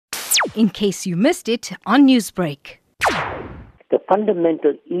in case you missed it on Newsbreak. The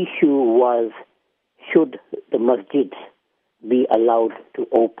fundamental issue was, should the masjids be allowed to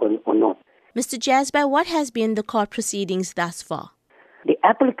open or not? Mr. Jazbhay, what has been the court proceedings thus far? The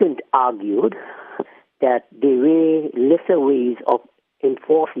applicant argued that there were lesser ways of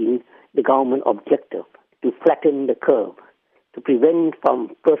enforcing the government objective to flatten the curve, to prevent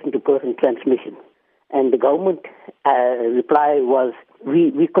from person-to-person transmission. And the government reply was,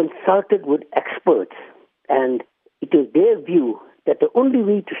 we consulted with experts, and it is their view that the only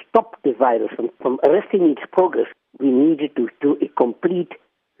way to stop the virus from arresting its progress, we needed to do a complete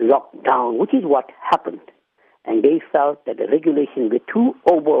lockdown, which is what happened. And they felt that the regulations were too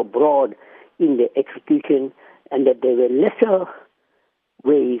overbroad in the execution and that there were lesser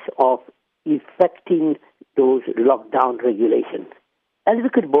ways of effecting those lockdown regulations.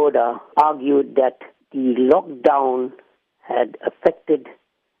 Advocate Boda argued that the lockdown had affected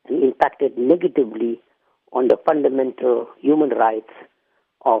and impacted negatively on the fundamental human rights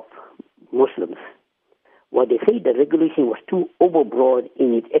of Muslims. While they say the regulation was too overbroad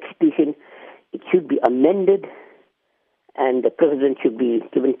in its execution, it should be amended and the president should be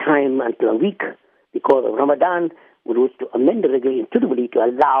given time until a week because of Ramadan, would wish to amend the regulation suitably to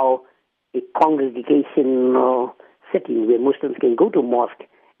allow a congregational setting where Muslims can go to mosque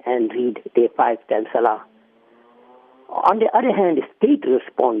and read their 5-time salah. On the other hand, the state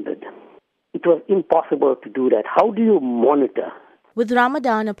responded. It was impossible to do that. How do you monitor? With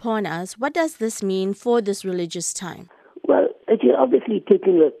Ramadan upon us, what does this mean for this religious time? Well, it is obviously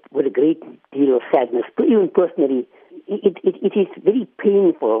taken with a great deal of sadness. But even personally, it is very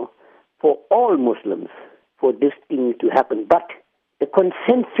painful for all Muslims for this thing to happen. But the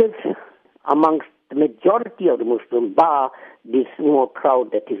consensus amongst the majority of the Muslims, bar this small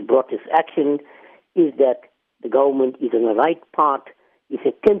crowd that has brought this action, is that the government is on the right path. It's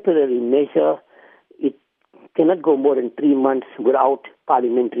a temporary measure. It cannot go more than 3 months without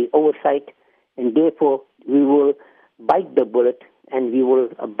parliamentary oversight, and therefore we will bite the bullet and we will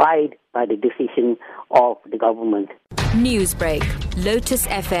abide by the decision of the government. Newsbreak, Lotus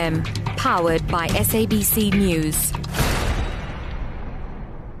FM, powered by SABC News.